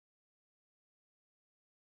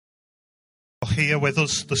here with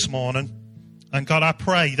us this morning. And God, I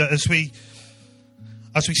pray that as we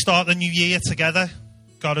start the new year together,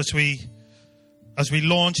 God, as we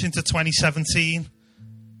launch into 2017,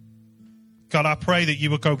 God, I pray that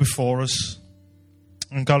you would go before us.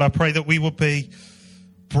 And God, I pray that we would be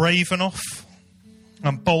brave enough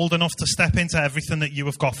and bold enough to step into everything that you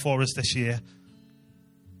have got for us this year.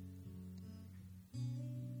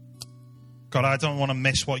 God, I don't want to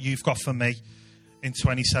miss what you've got for me in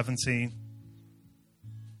 2017.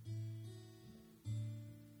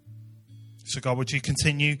 So God, would you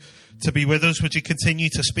continue to be with us? Would you continue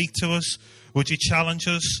to speak to us? Would you challenge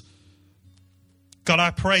us? God,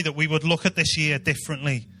 I pray that we would look at this year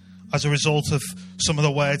differently as a result of some of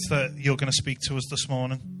the words that you're going to speak to us this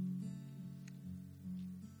morning.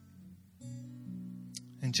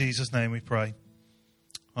 In Jesus' name we pray.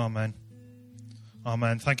 Amen.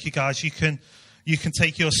 Amen. Thank you, guys. You can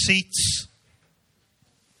take your seats.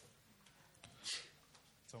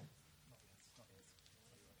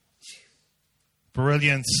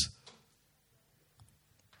 Brilliant.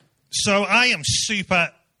 So I am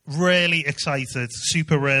really excited.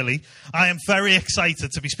 I am very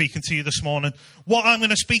excited to be speaking to you this morning. What I'm going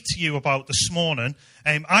to speak to you about this morning,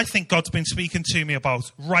 I think God's been speaking to me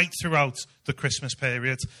about right throughout the Christmas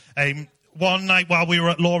period. One night while we were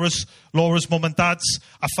at Laura's mum and dad's,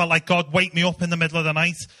 I felt like God wake me up in the middle of the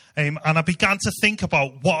night, and I began to think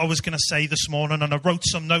about what I was going to say this morning, and I wrote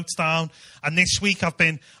some notes down. And this week I've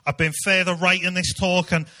been further writing this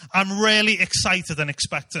talk, and I'm really excited and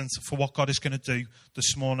expectant for what God is going to do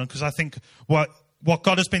this morning, because I think what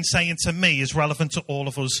God has been saying to me is relevant to all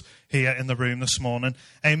of us here in the room this morning.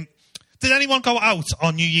 Did anyone go out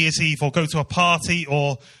on New Year's Eve or go to a party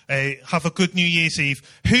or have a good New Year's Eve?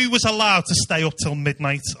 Who was allowed to stay up till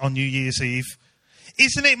midnight on New Year's Eve?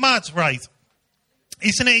 Isn't it mad, right?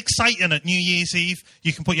 Isn't it exciting at New Year's Eve?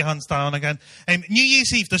 You can put your hands down again. New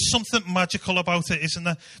Year's Eve, there's something magical about it, isn't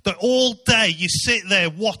there? That all day you sit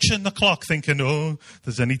there watching the clock thinking, oh,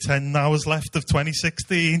 there's only 10 hours left of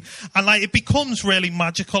 2016. And it becomes really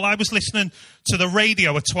magical. I was listening to the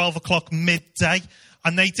radio at 12 o'clock midday.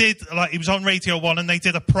 And they did, it was on Radio 1, and they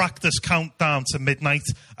did a practice countdown to midnight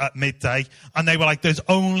at midday. And they were like, there's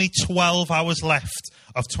only 12 hours left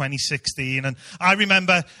of 2016. And I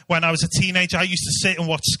remember when I was a teenager, I used to sit and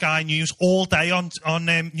watch Sky News all day on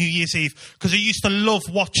New Year's Eve, because I used to love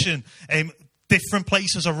watching different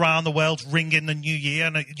places around the world ringing the new year.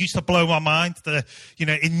 And it used to blow my mind that,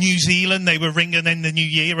 in New Zealand, they were ringing in the new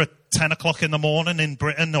year at 10 o'clock in the morning in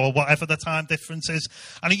Britain, or whatever the time difference is.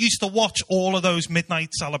 And I used to watch all of those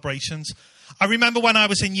midnight celebrations. I remember when I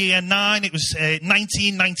was in year 9, it was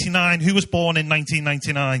 1999. Who was born in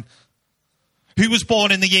 1999? Who was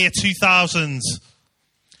born in the year 2000?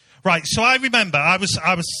 Right, so I remember I was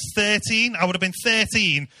 13. I would have been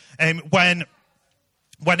 13 when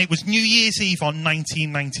it was New Year's Eve on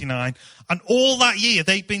 1999. And all that year,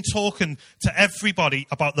 they'd been talking to everybody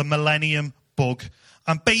about the millennium bug.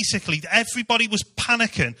 And basically, everybody was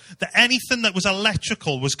panicking that anything that was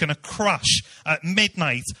electrical was going to crash at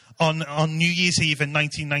midnight on New Year's Eve in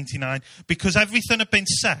 1999, because everything had been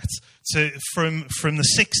set from the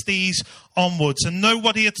 60s onwards, and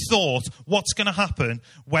nobody had thought what's going to happen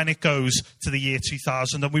when it goes to the year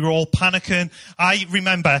 2000. And we were all panicking. I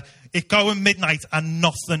remember it going midnight and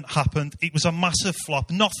nothing happened. It was a massive flop.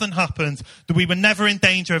 Nothing happened. We were never in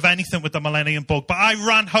danger of anything with the millennium bug. But I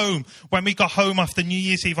ran home. When we got home after New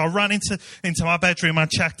Year's Eve, I ran into my bedroom and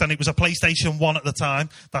checked, and it was a PlayStation 1 at the time.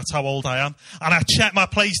 That's how old I am. And I checked my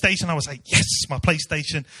PlayStation. I was like, yes, my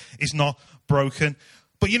PlayStation is not broken.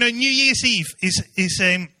 But New Year's Eve is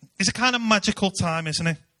a kind of magical time, isn't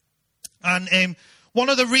it? And one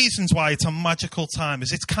of the reasons why it's a magical time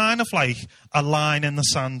is it's kind of like a line in the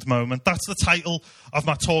sand moment. That's the title of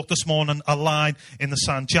my talk this morning, A Line in the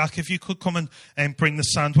Sand. Jack, if you could come and bring the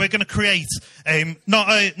sand. We're going to create not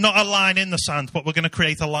a line in the sand, but we're going to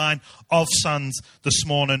create a line of sand this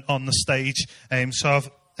morning on the stage. So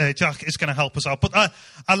Jack is going to help us out. But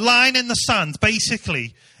a line in the sand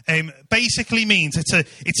basically means it's a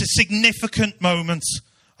significant moment.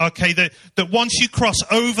 Okay, that once you cross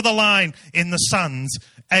over the line in the sand,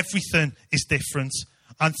 everything is different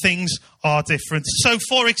and things are different. So,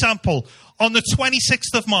 for example, on the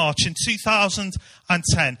 26th of March in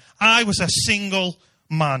 2010, I was a single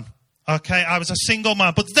man. Okay, I was a single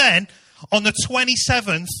man. But then, on the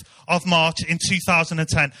 27th of March in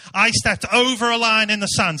 2010, I stepped over a line in the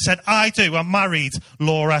sand, said, I do, I'm married,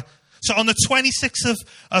 Laura. So on the 26th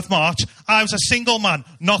of March, I was a single man,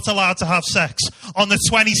 not allowed to have sex. On the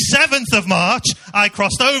 27th of March, I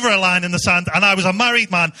crossed over a line in the sand, and I was a married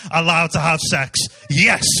man, allowed to have sex.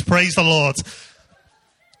 Yes, praise the Lord.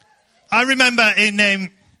 I remember in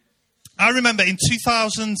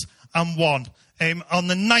 2001, on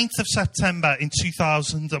the 9th of September in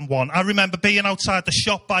 2001, I remember being outside the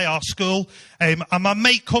shop by our school, and my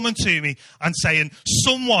mate coming to me and saying,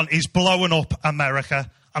 someone is blowing up America.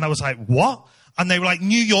 And I was like, what? And they were like,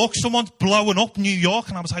 New York, someone's blowing up New York.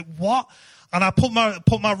 And I was like, what? And I put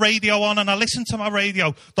my radio on and I listened to my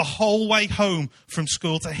radio the whole way home from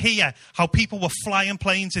school to hear how people were flying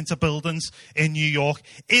planes into buildings in New York.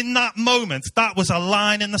 In that moment, that was a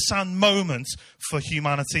line in the sand moment for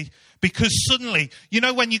humanity. Because suddenly, you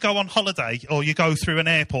know when you go on holiday or you go through an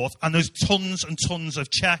airport and there's tons and tons of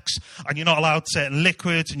checks and you're not allowed certain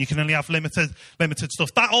liquids and you can only have limited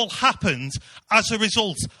stuff. That all happened as a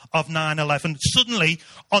result of 9/11. Suddenly,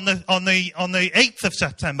 on the 8th of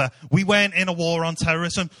September, we weren't in a war on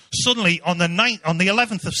terrorism. Suddenly, on the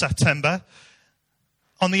 11th of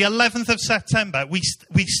September, we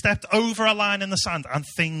stepped over a line in the sand and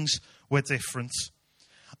things were different.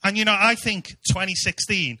 And, you know, I think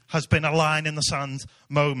 2016 has been a line in the sand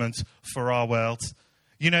moment for our world.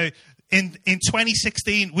 You know, in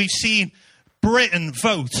 2016, we've seen Britain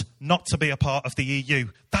vote not to be a part of the EU.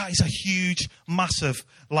 That is a huge, massive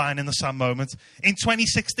line in the sand moment. In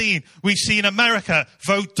 2016, we've seen America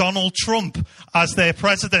vote Donald Trump as their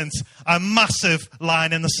president. A massive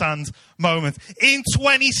line in the sand moment. In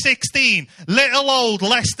 2016, little old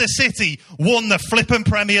Leicester City won the flippin'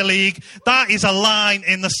 Premier League. That is a line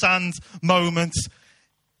in the sand moment.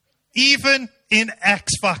 Even in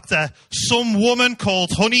X Factor, some woman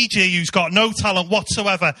called Honey G, who's got no talent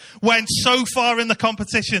whatsoever, went so far in the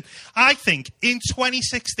competition. I think in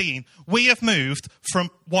 2016, we have moved from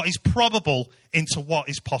what is probable into what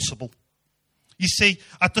is possible. You see,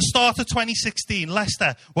 at the start of 2016,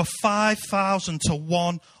 Leicester were 5,000 to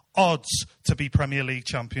 1 odds to be Premier League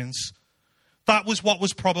champions. That was what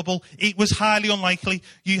was probable. It was highly unlikely.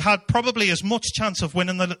 You had probably as much chance of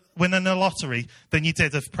winning the lottery than you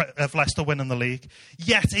did of Leicester winning the league.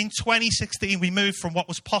 Yet in 2016, we moved from what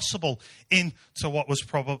was possible into what was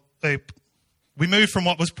probable. We moved from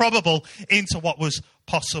what was probable into what was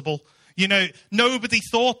possible. You know, nobody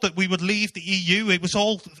thought that we would leave the EU.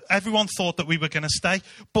 Everyone thought that we were going to stay.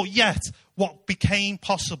 But yet, what became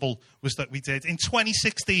possible was that we did. In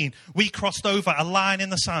 2016, we crossed over a line in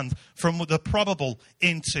the sand from the probable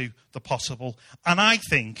into the possible. And I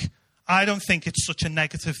don't think it's such a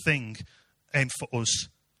negative thing for us.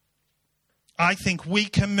 I think we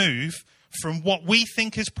can move from what we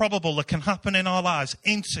think is probable that can happen in our lives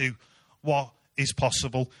into what is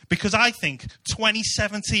possible, because I think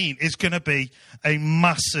 2017 is going to be a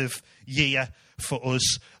massive year for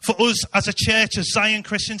us. For us as a church, as Zion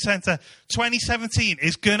Christian Centre, 2017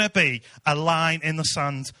 is going to be a line in the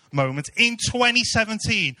sand moment. In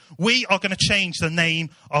 2017, we are going to change the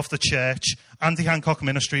name of the church. Andy Hancock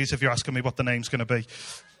Ministries, if you're asking me what the name's going to be.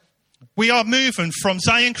 We are moving from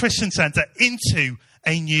Zion Christian Centre into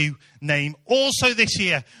a new name. Also this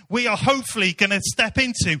year, we are hopefully going to step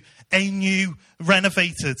into a new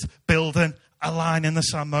renovated building, a line in the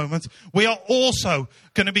sand moment. We are also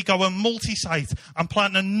going to be going multi-site and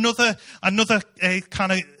planning another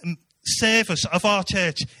kind of service of our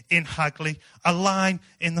church in Hagley, a line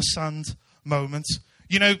in the sand moment.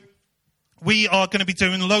 You know, we are going to be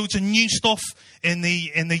doing loads of new stuff in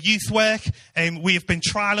the youth work. We have been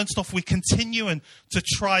trialling stuff. We're continuing to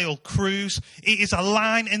trial crews. It is a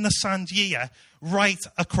line in the sand year right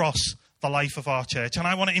across the life of our church. And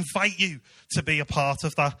I want to invite you to be a part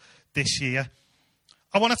of that this year.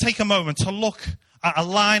 I want to take a moment to look at a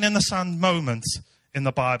line in the sand moment in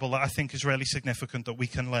the Bible that I think is really significant that we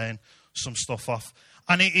can learn some stuff off.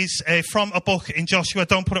 And it is from a book in Joshua.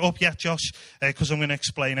 Don't put it up yet, Josh, because I'm going to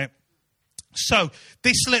explain it. So,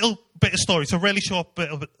 this little bit of story, it's a really short bit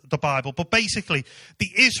of the Bible, but basically,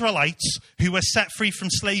 the Israelites who were set free from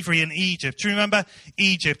slavery in Egypt, do you remember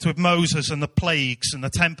Egypt with Moses and the plagues and the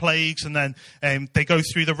 10 plagues, and then they go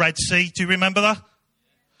through the Red Sea? Do you remember that?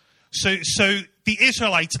 So the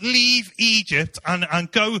Israelites leave Egypt and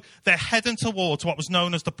they're heading towards what was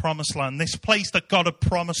known as the Promised Land, this place that God had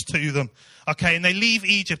promised to them. Okay, and they leave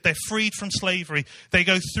Egypt, they're freed from slavery, they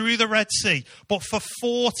go through the Red Sea, but for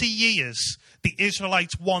 40 years, the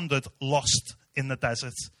Israelites wandered lost in the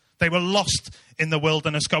desert. They were lost in the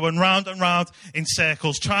wilderness, going round and round in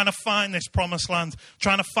circles, trying to find this Promised Land,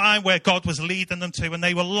 trying to find where God was leading them to, and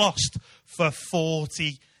they were lost for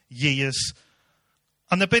 40 years.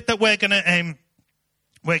 And the bit that we're going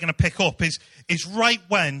to pick up is right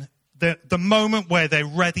when the moment where they're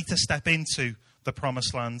ready to step into the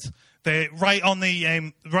Promised Land. They're right on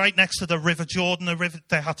the right next to the River Jordan.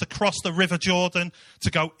 They had to cross the River Jordan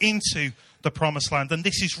to go into the Promised Land, and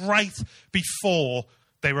this is right before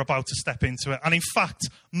they were about to step into it. And in fact,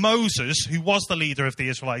 Moses, who was the leader of the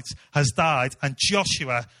Israelites, has died, and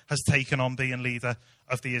Joshua has taken on being leader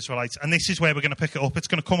of the Israelites. And this is where we're going to pick it up. It's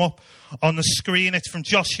going to come up on the screen. It's from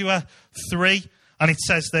Joshua 3, and it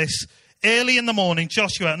says this: early in the morning,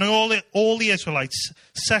 Joshua and all the Israelites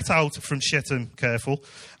set out from Shittim, careful,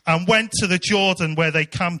 and went to the Jordan where they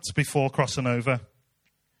camped before crossing over.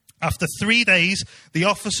 After 3 days, the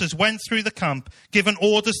officers went through the camp, giving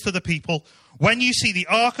orders to the people. When you see the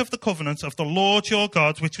Ark of the Covenant of the Lord your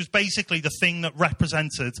God, which was basically the thing that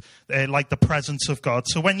represented like the presence of God.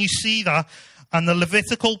 So when you see that, and the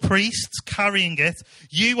Levitical priests carrying it,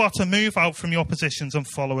 you are to move out from your positions and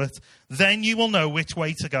follow it. Then you will know which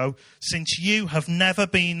way to go, since you have never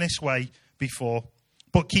been this way before.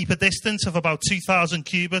 But keep a distance of about 2,000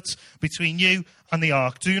 cubits between you and the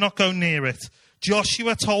ark. Do not go near it.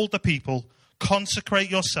 Joshua told the people, consecrate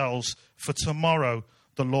yourselves, for tomorrow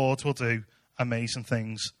the Lord will do amazing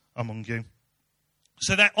things among you.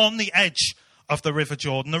 So they're on the edge of the River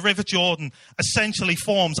Jordan. The River Jordan essentially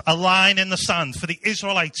forms a line in the sand for the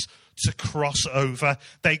Israelites to cross over.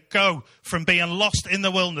 They go from being lost in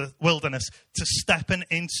the wilderness to stepping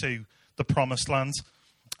into the promised land.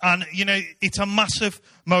 And, you know, it's a massive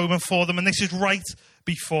moment for them, and this is right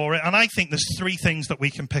before it. And I think there's three things that we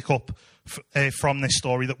can pick up from this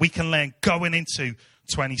story that we can learn going into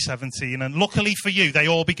 2017. And luckily for you, they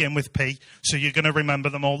all begin with P, so you're going to remember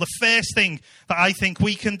them all. The first thing that I think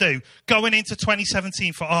we can do going into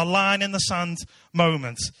 2017 for our line in the sand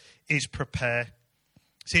moment is prepare.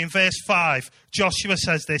 See, in verse 5, Joshua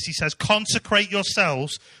says this. He says, consecrate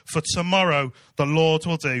yourselves, for tomorrow the Lord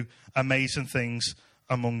will do amazing things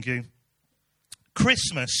among you.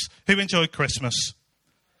 Christmas. Who enjoyed Christmas?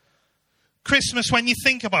 Christmas, when you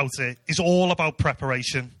think about it, is all about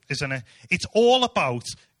preparation, isn't it? It's all about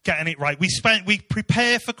getting it right. We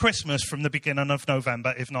prepare for Christmas from the beginning of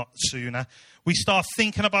November, if not sooner. We start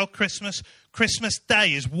thinking about Christmas. Christmas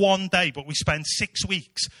Day is one day, but we spend 6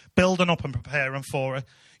 weeks building up and preparing for it.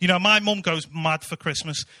 You know, my mum goes mad for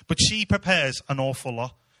Christmas, but she prepares an awful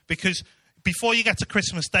lot, because before you get to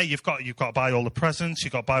Christmas Day, you've got to buy all the presents,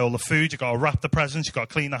 you've got to buy all the food, you've got to wrap the presents, you've got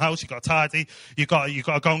to clean the house, you've got to tidy, you've got to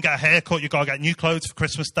go and get a haircut, you've got to get new clothes for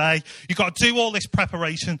Christmas Day. You've got to do all this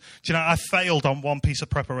preparation. Do you know, I failed on one piece of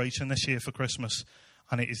preparation this year for Christmas,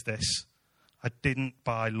 and it is this. I didn't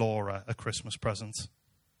buy Laura a Christmas present.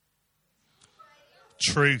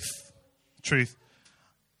 Truth.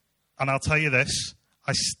 And I'll tell you this,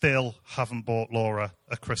 I still haven't bought Laura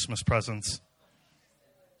a Christmas present.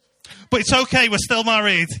 But it's okay, we're still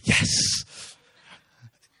married. Yes.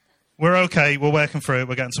 We're okay, we're working through it,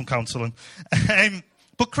 we're getting some counselling.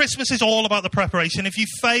 But Christmas is all about the preparation. If you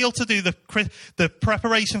fail to do the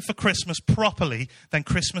preparation for Christmas properly, then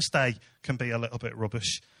Christmas Day can be a little bit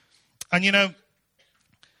rubbish. And you know,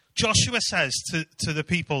 Joshua says to the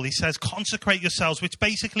people, he says, consecrate yourselves, which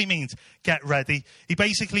basically means get ready. He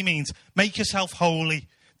basically means make yourself holy.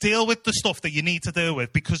 Deal with the stuff that you need to deal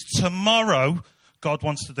with, because tomorrow God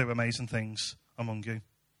wants to do amazing things among you.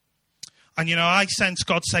 And, you know, I sense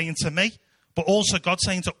God saying to me, but also God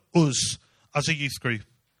saying to us as a youth group,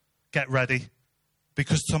 get ready.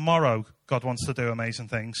 Because tomorrow God wants to do amazing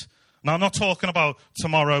things. Now, I'm not talking about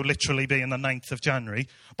tomorrow literally being the 9th of January,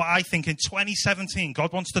 but I think in 2017,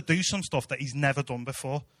 God wants to do some stuff that he's never done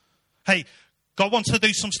before. Hey, God wants to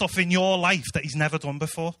do some stuff in your life that he's never done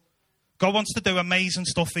before. God wants to do amazing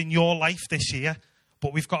stuff in your life this year,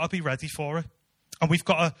 but we've got to be ready for it. And we've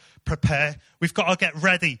got to prepare. We've got to get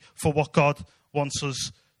ready for what God wants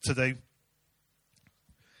us to do.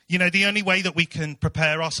 You know, the only way that we can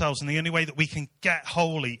prepare ourselves and the only way that we can get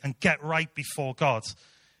holy and get right before God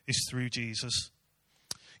is through Jesus.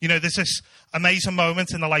 You know, there's this amazing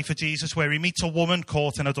moment in the life of Jesus where he meets a woman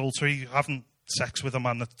caught in adultery, having sex with a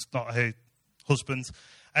man that's not her husband.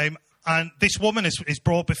 And this woman is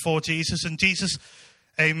brought before Jesus, and Jesus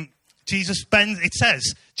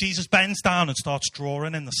bends down and starts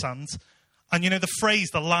drawing in the sand. And you know, the phrase,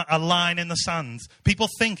 a line in the sand, people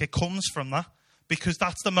think it comes from that, because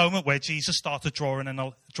that's the moment where Jesus started drawing in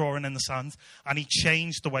the sand, and he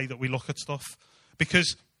changed the way that we look at stuff.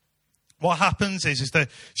 Because what happens is that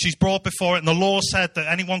she's brought before it, and the law said that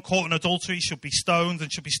anyone caught in adultery should be stoned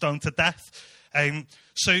and should be stoned to death. And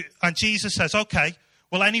Jesus says, okay,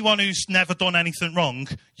 well, anyone who's never done anything wrong,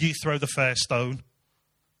 you throw the first stone.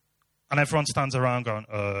 And everyone stands around going,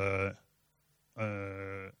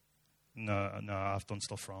 no, I've done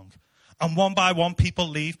stuff wrong. And one by one, people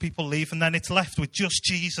leave, and then it's left with just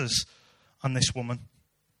Jesus and this woman.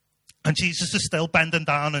 And Jesus is still bending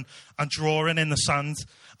down and drawing in the sand.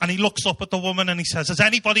 And he looks up at the woman and he says, has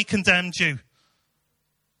anybody condemned you?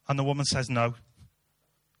 And the woman says, no.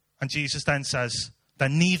 And Jesus then says,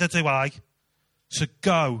 then neither do I. So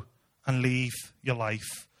go and leave your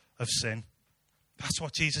life of sin. That's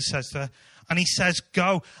what Jesus says to her. And he says,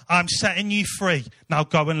 go, I'm setting you free. Now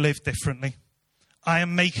go and live differently. I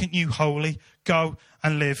am making you holy. Go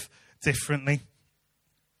and live differently.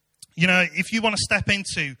 You know, if you want to step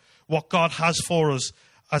into what God has for us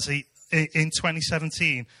in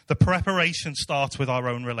 2017, the preparation starts with our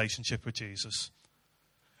own relationship with Jesus.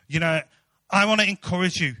 You know, I want to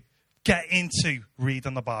encourage you, get into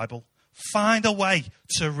reading the Bible. Find a way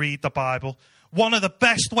to read the Bible. One of the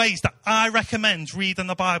best ways that I recommend reading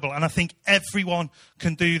the Bible, and I think everyone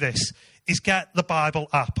can do this, is get the Bible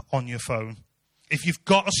app on your phone. If you've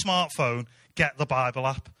got a smartphone, get the Bible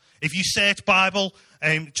app. If you search Bible,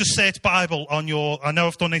 just search Bible on I know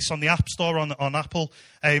I've done this on the App Store on Apple.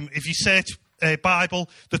 If you search Bible,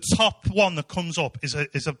 the top one that comes up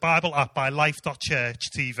is a Bible app by Life.Church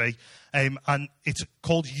TV. And it's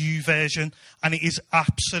called YouVersion. And it is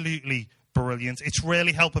absolutely brilliant. It's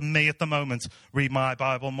really helping me at the moment read my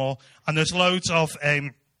Bible more. And there's loads of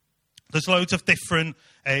different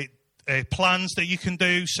plans that you can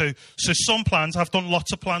do. So some plans, I've done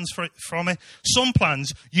lots of plans from it. Some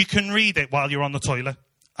plans, you can read it while you're on the toilet.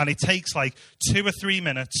 And it takes like 2 or 3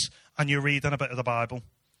 minutes and you're reading a bit of the Bible.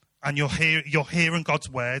 And you're hearing God's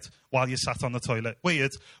word while you're sat on the toilet.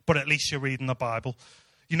 Weird, but at least you're reading the Bible.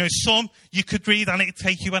 You know, some you could read and it'd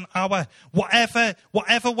take you an hour. Whatever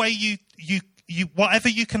way whatever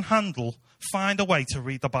you can handle, find a way to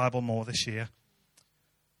read the Bible more this year.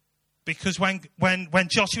 Because when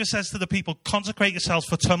Joshua says to the people, consecrate yourselves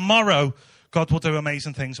for tomorrow, God will do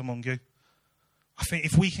amazing things among you. I think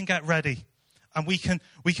if we can get ready and we can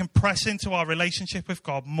press into our relationship with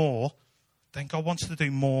God more, then God wants to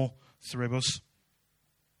do more through us.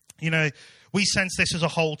 You know, we sense this as a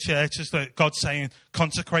whole church, as that God's saying,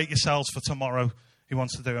 consecrate yourselves for tomorrow. He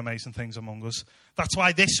wants to do amazing things among us. That's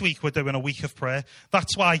why this week we're doing a week of prayer.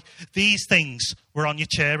 That's why these things were on your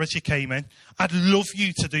chair as you came in. I'd love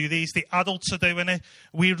you to do these. The adults are doing it.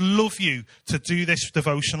 We'd love you to do this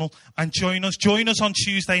devotional and join us. Join us on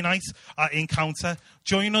Tuesday night at Encounter.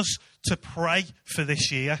 Join us to pray for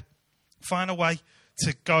this year. Find a way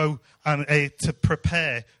to go and to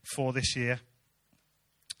prepare for this year.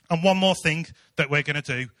 And one more thing that we're going to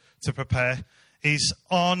do to prepare is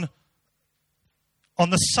on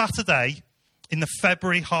the Saturday in the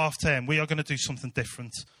February half term, we are going to do something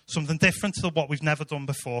different to what we've never done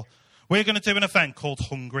before. We're going to do an event called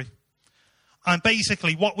Hungry. And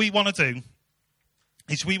basically what we want to do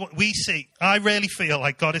is I really feel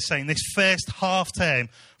like God is saying this first half term,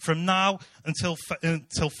 from now until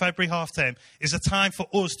February half term, is a time for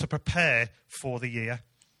us to prepare for the year.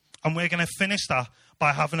 And we're going to finish that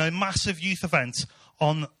by having a massive youth event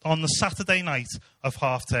on the Saturday night of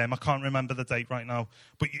half term. I can't remember the date right now,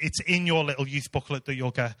 but it's in your little youth booklet that you'll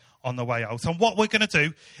get on the way out. And what we're going to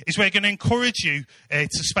do is we're going to encourage you to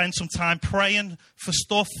spend some time praying for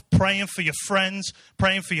stuff, praying for your friends,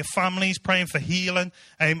 praying for your families, praying for healing.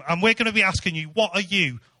 And we're going to be asking you, what are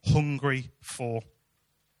you hungry for?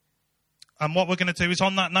 And what we're going to do is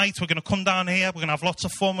on that night, we're going to come down here. We're going to have lots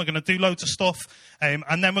of fun. We're going to do loads of stuff.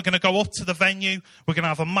 And then we're going to go up to the venue. We're going to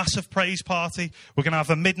have a massive praise party. We're going to have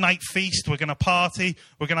a midnight feast. We're going to party.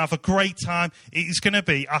 We're going to have a great time. It is going to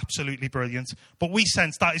be absolutely brilliant. But we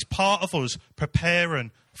sense that is part of us preparing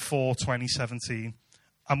for 2017.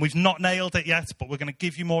 And we've not nailed it yet, but we're going to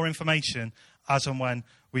give you more information as and when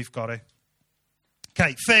we've got it.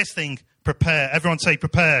 Okay, first thing, prepare. Everyone say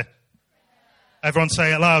prepare. Everyone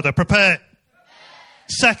say it louder. Prepare.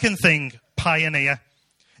 Second thing, pioneer.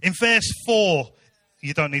 In verse 4,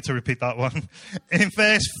 you don't need to repeat that one. In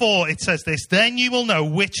verse 4, it says this, then you will know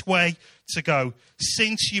which way to go,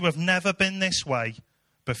 since you have never been this way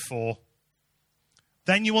before.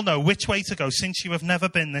 Then you will know which way to go, since you have never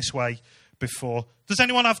been this way before. Does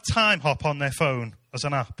anyone have Time Hop on their phone as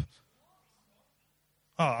an app?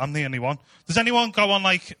 Oh, I'm the only one. Does anyone go on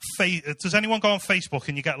Facebook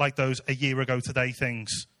and you get like those a year ago today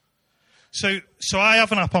things? So I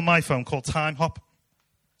have an app on my phone called Time Hop.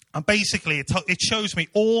 And basically it shows me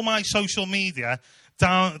all my social media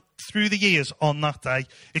down through the years on that day.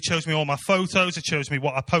 It shows me all my photos. It shows me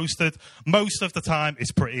what I posted. Most of the time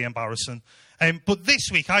it's pretty embarrassing. But this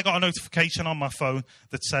week I got a notification on my phone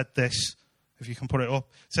that said this. If you can put it up.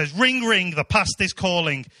 It says, ring, ring, the past is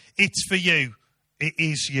calling. It's for you. It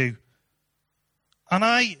is you. And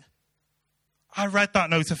I read that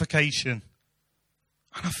notification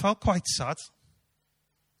and I felt quite sad.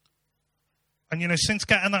 And, you know, since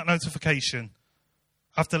getting that notification,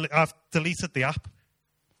 I've deleted the app.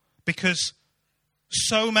 Because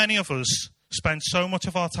so many of us spend so much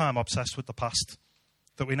of our time obsessed with the past.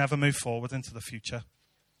 that we never move forward into the future.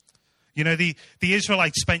 You know, the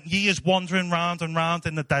Israelites spent years wandering round and round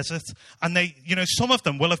in the desert. And some of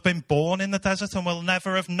them will have been born in the desert and will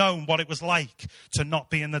never have known what it was like to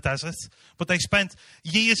not be in the desert. But they spent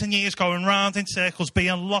years and years going round in circles,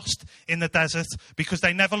 being lost in the desert because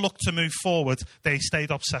they never looked to move forward. They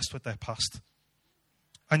stayed obsessed with their past.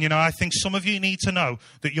 And, I think some of you need to know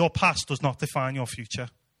that your past does not define your future.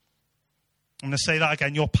 I'm going to say that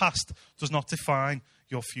again. Your past does not define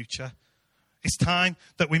your future. It's time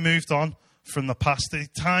that we moved on from the past.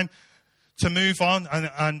 It's time to move on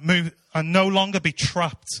and move and no longer be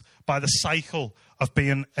trapped by the cycle of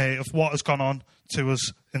of what has gone on to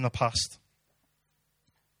us in the past.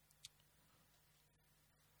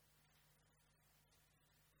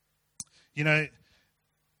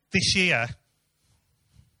 This year,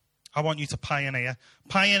 I want you to pioneer.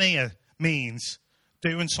 Pioneer means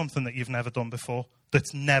doing something that you've never done before,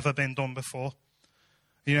 that's never been done before.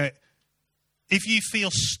 If you feel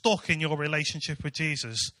stuck in your relationship with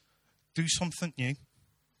Jesus, do something new.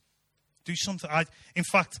 Do something.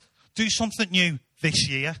 Do something new this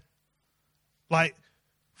year.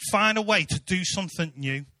 Find a way to do something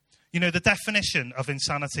new. The definition of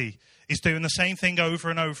insanity is doing the same thing over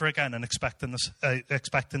and over again and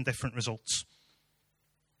expecting different results.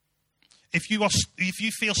 If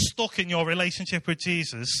you feel stuck in your relationship with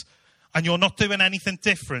Jesus and you're not doing anything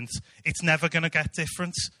different, it's never going to get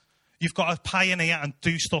different. You've got to pioneer and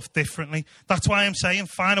do stuff differently. That's why I'm saying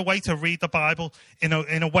find a way to read the Bible in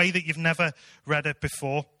a way that you've never read it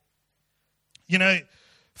before.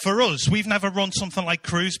 For us, we've never run something like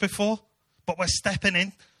Cruise before, but we're stepping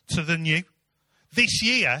into the new. This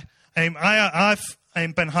year, I've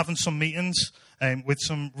been having some meetings with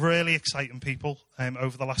some really exciting people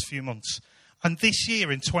over the last few months. And this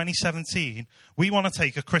year, in 2017, we want to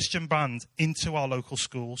take a Christian band into our local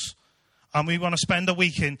schools. And we want to spend a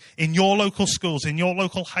week in your local schools, in your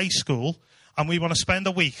local high school. And we want to spend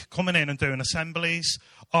a week coming in and doing assemblies,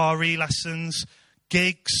 RE lessons,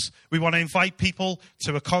 gigs. We want to invite people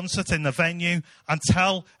to a concert in the venue and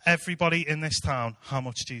tell everybody in this town how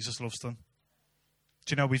much Jesus loves them.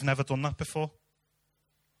 Do you know, we've never done that before.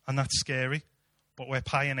 And that's scary. But we're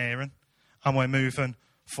pioneering and we're moving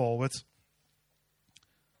forward.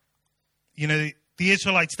 The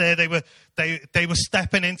Israelites there, they were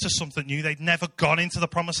stepping into something new. They'd never gone into the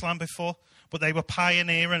promised land before, but they were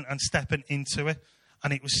pioneering and stepping into it,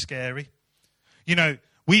 and it was scary.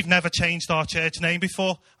 We've never changed our church name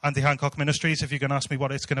before, Andy Hancock Ministries, if you're going to ask me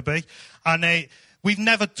what it's going to be. And we've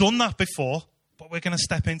never done that before, but we're going to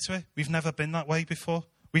step into it. We've never been that way before.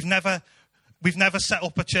 We've never set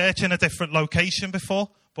up a church in a different location before,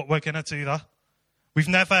 but we're going to do that. We've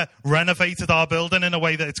never renovated our building in a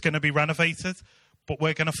way that it's going to be renovated, but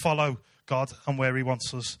we're going to follow God and where he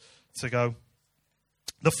wants us to go.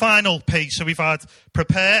 The final piece, so we've had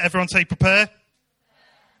prepare. Everyone say prepare.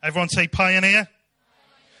 Everyone say pioneer.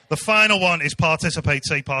 The final one is participate.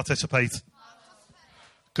 Say participate.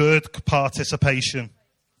 Good participation.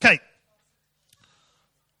 Okay.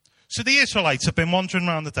 So the Israelites have been wandering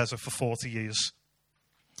around the desert for 40 years.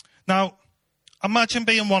 Now, imagine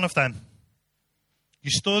being one of them. You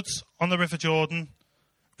stood on the River Jordan,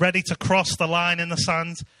 ready to cross the line in the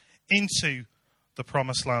sand into the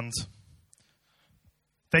promised land.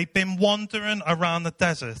 They've been wandering around the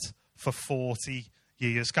desert for 40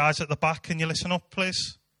 years. Guys at the back, can you listen up,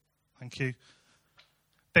 please? Thank you.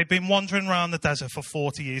 They've been wandering around the desert for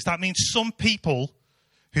 40 years. That means some people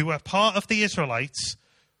who were part of the Israelites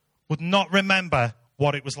would not remember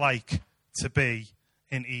what it was like to be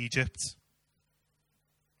in Egypt.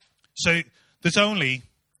 So there's only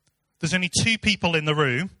 2 people in the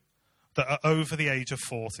room that are over the age of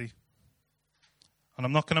 40. And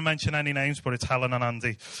I'm not going to mention any names, but it's Helen and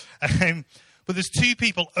Andy. But there's 2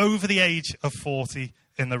 people over the age of 40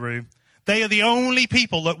 in the room. They are the only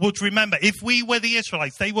people that would remember. If we were the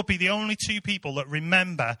Israelites, they would be the only 2 people that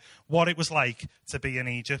remember what it was like to be in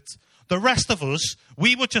Egypt. The rest of us,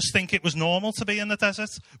 we would just think it was normal to be in the desert.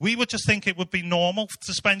 We would just think it would be normal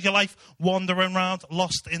to spend your life wandering around,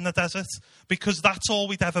 lost in the desert, because that's all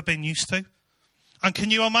we'd ever been used to. And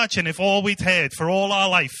can you imagine if all we'd heard for all our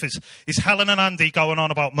life is Helen and Andy going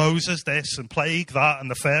on about Moses this and plague that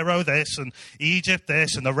and the Pharaoh this and Egypt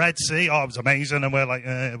this and the Red Sea. Oh, it was amazing. And we're like,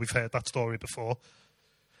 we've heard that story before.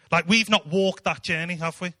 Like, we've not walked that journey,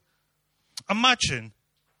 have we? Imagine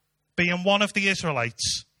being one of the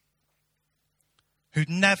Israelites who'd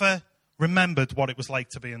never remembered what it was like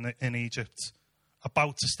to be in Egypt,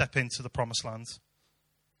 about to step into the promised land.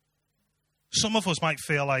 Some of us might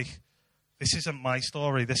feel like, this isn't my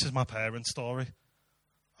story, this is my parents' story.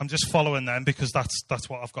 I'm just following them because that's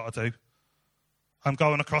what I've got to do. I'm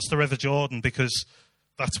going across the River Jordan because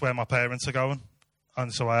that's where my parents are going.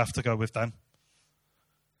 And so I have to go with them.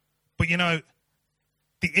 But you know,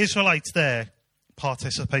 the Israelites there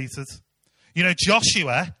participated. You know,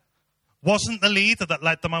 Joshua wasn't the leader that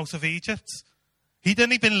led them out of Egypt. He'd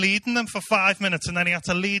only been leading them for 5 minutes and then he had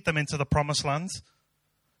to lead them into the promised land.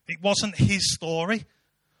 It wasn't his story.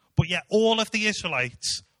 But yet all of the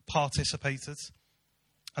Israelites participated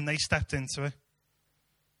and they stepped into it.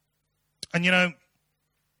 And you know,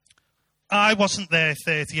 I wasn't there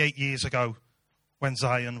 38 years ago when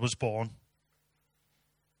Zion was born.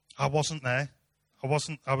 I wasn't there. I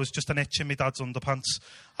was just an itch in my dad's underpants.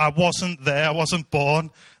 I wasn't there. I wasn't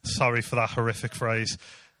born. Sorry for that horrific phrase.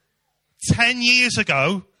 10 years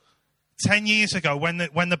ago, when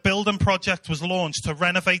the building project was launched to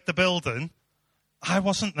renovate the building, I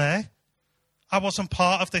wasn't there. I wasn't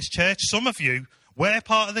part of this church. Some of you were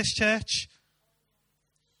part of this church.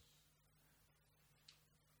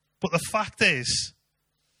 But the fact is,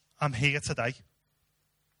 I'm here today.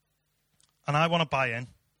 And I want to buy in.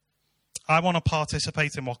 I want to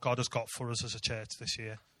participate in what God has got for us as a church this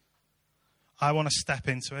year. I want to step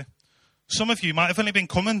into it. Some of you might have only been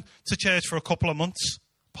coming to church for a couple of months.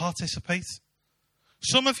 Participate.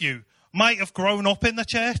 Some of you might have grown up in the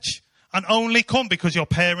church and only come because your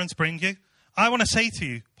parents bring you. I want to say to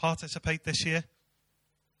you, participate this year.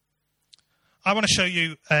 I want to show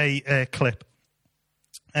you a clip.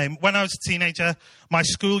 When I was a teenager, my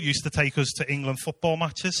school used to take us to England football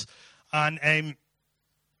matches. And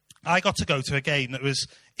I got to go to a game that was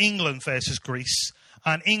England versus Greece.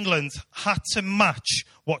 And England had to match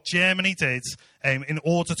what Germany did in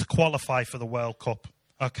order to qualify for the World Cup.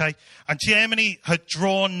 Okay? And Germany had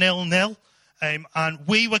drawn 0-0. And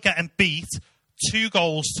we were getting beat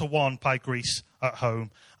 2-1 by Greece at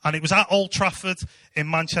home. And it was at Old Trafford in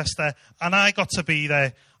Manchester. And I got to be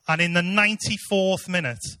there. And in the 94th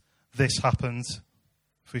minute, this happened.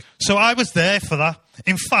 So I was there for that.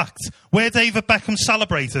 In fact, where David Beckham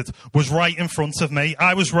celebrated was right in front of me.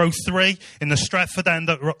 I was row 3 in the Stretford end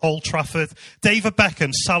at Old Trafford. David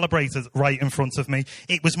Beckham celebrated right in front of me.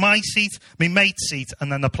 It was my seat, my mate's seat, and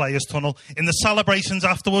then the players' tunnel. In the celebrations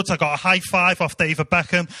afterwards, I got a high five off David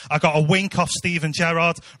Beckham. I got a wink off Steven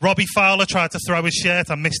Gerrard. Robbie Fowler tried to throw his shirt.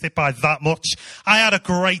 I missed it by that much. I had a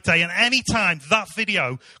great day. And any time that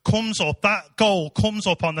video comes up, that goal comes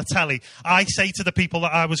up on the telly, I say to the people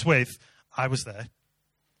that I was with, I was there.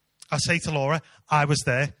 I say to Laura, I was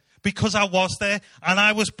there. Because I was there, and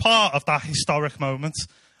I was part of that historic moment.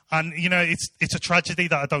 And, you know, it's a tragedy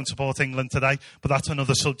that I don't support England today, but that's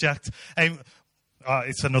another subject.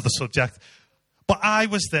 It's another subject. But I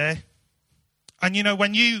was there. And, you know,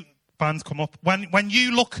 when you, bands come up, when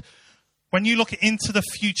you look into the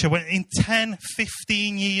future, when in 10,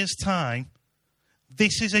 15 years' time,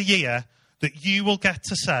 this is a year that you will get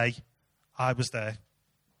to say, I was there.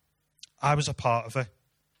 I was a part of it.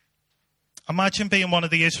 Imagine being one of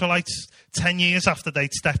the Israelites 10 years after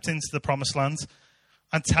they'd stepped into the promised land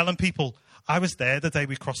and telling people, I was there the day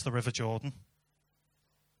we crossed the River Jordan.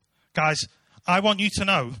 Guys, I want you to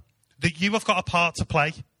know that you have got a part to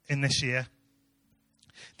play in this year.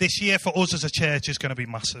 This year for us as a church is going to be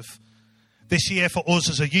massive. This year for us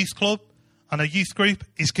as a youth club and a youth group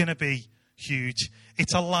is going to be huge.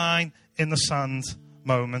 It's a line in the sand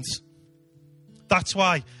moment. That's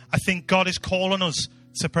why I think God is calling us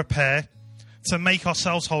to prepare, to make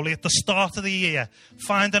ourselves holy at the start of the year,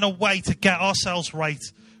 finding a way to get ourselves right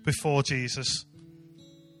before Jesus.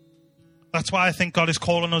 That's why I think God is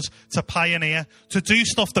calling us to pioneer, to do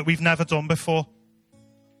stuff that we've never done before.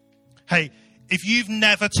 Hey, if you've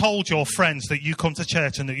never told your friends that you come to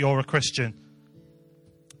church and that you're a Christian,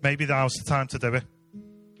 maybe now's the time to do it.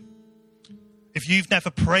 If you've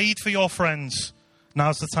never prayed for your friends,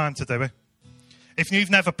 now's the time to do it. If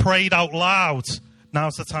you've never prayed out loud,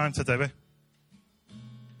 now's the time to do it.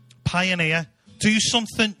 Pioneer. Do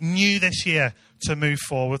something new this year to move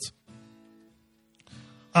forward.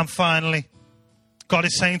 And finally, God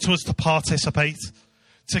is saying to us to participate,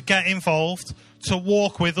 to get involved, to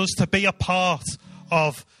walk with us, to be a part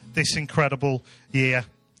of this incredible year.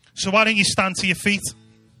 So why don't you stand to your feet?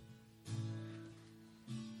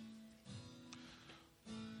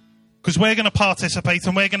 Because we're going to participate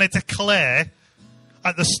and we're going to declare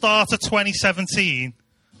at the start of 2017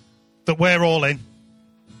 that we're all in.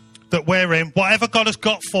 That we're in. Whatever God has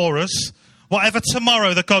got for us, whatever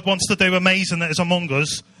tomorrow that God wants to do amazing that is among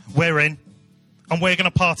us, we're in. And we're going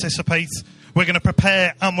to participate. We're going to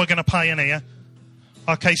prepare and we're going to pioneer.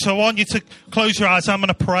 Okay, so I want you to close your eyes. I'm going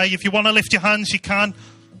to pray. If you want to lift your hands, you can.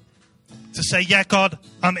 To say, yeah, God,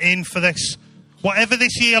 I'm in for this. Whatever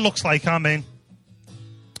this year looks like, I'm in.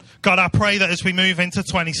 God, I pray that as we move into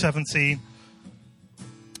 2017,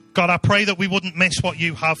 God, I pray that we wouldn't miss what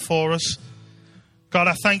you have for us. God,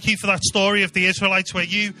 I thank you for that story of the Israelites where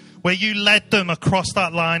you led them across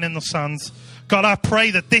that line in the sand. God, I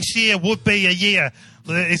pray that this year would be a year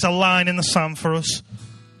that is a line in the sand for us.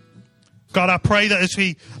 God, I pray that as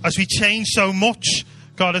we change so much,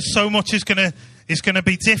 God, as so much is going to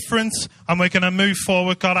be different and we're going to move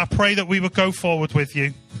forward, God, I pray that we would go forward with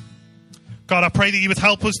you. God, I pray that you would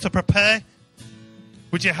help us to prepare.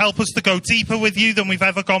 Would you help us to go deeper with you than we've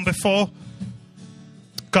ever gone before?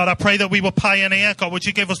 God, I pray that we will pioneer. God, would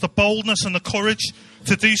you give us the boldness and the courage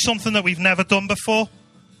to do something that we've never done before?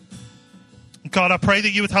 God, I pray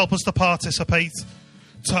that you would help us to participate,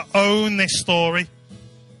 to own this story.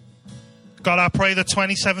 God, I pray that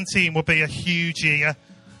 2017 will be a huge year.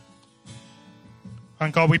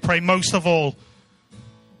 And God, we pray most of all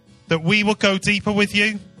that we will go deeper with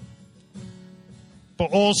you,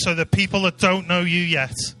 but also that people that don't know you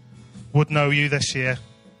yet would know you this year.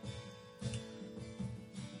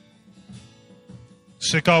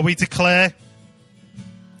 So God, we declare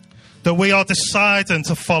that we are deciding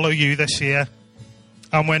to follow you this year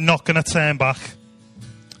and we're not going to turn back.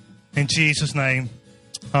 In Jesus' name.